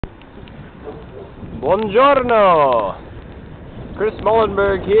Buongiorno! Chris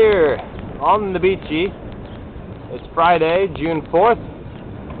Mullenberg here on the beachy. It's Friday, June 4th,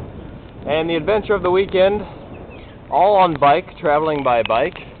 and the adventure of the weekend, all on bike, traveling by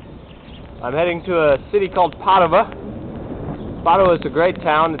bike. I'm heading to a city called Padova. Padova is a great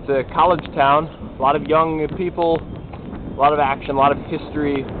town. It's a college town. A lot of young people, a lot of action, a lot of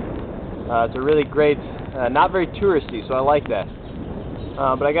history. It's a really great, not very touristy, so I like that.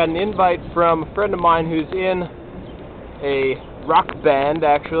 But I got an invite from a friend of mine who's in a rock band,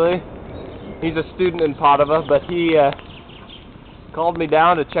 actually. He's a student in Padova, but he called me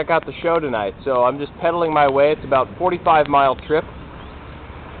down to check out the show tonight. So I'm just pedaling my way. It's about a 45-mile trip.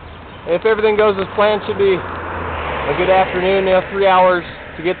 If everything goes as planned, should be a good afternoon, 3 hours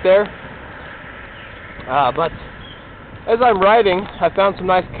to get there. But as I'm riding, I found some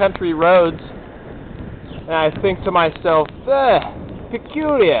nice country roads, and I think to myself,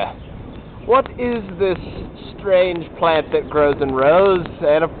 peculiar. What is this strange plant that grows in rows?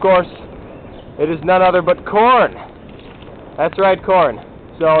 And of course, it is none other but corn. That's right, corn.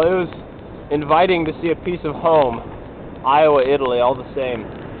 So it was inviting to see a piece of home. Iowa, Italy, all the same.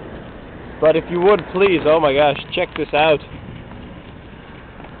 But if you would please, oh my gosh, check this out.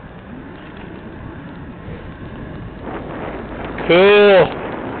 Cool.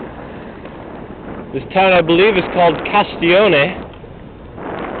 This town, I believe, is called Castione.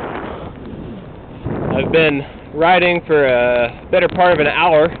 I've been riding for a better part of an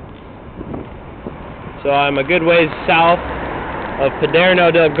hour, so I'm a good ways south of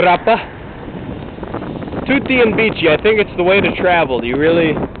Paderno del Grappa. Tutti and beachy, I think it's the way to travel. You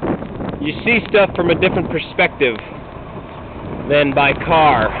see stuff from a different perspective than by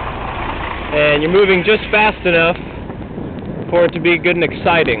car, and you're moving just fast enough for it to be good and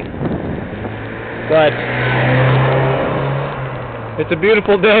exciting. But it's a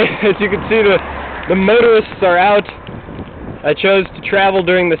beautiful day. As you can see, the motorists are out. I chose to travel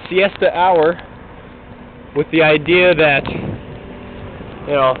during the siesta hour with the idea that,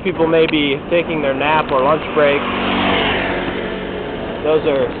 people may be taking their nap or lunch break. Those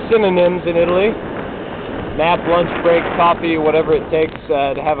are synonyms in Italy. Nap, lunch break, coffee, whatever it takes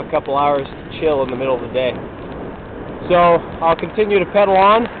to have a couple hours to chill in the middle of the day. So I'll continue to pedal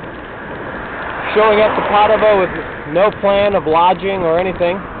on, showing up to Padova with no plan of lodging or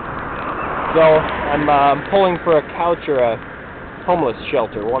anything. So I'm pulling for a couch or a homeless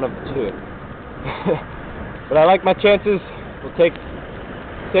shelter, one of the two. But I like my chances. We'll take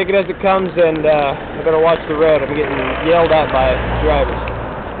it as it comes, and I better watch the road. I'm getting yelled at by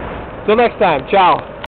drivers. Till next time, ciao.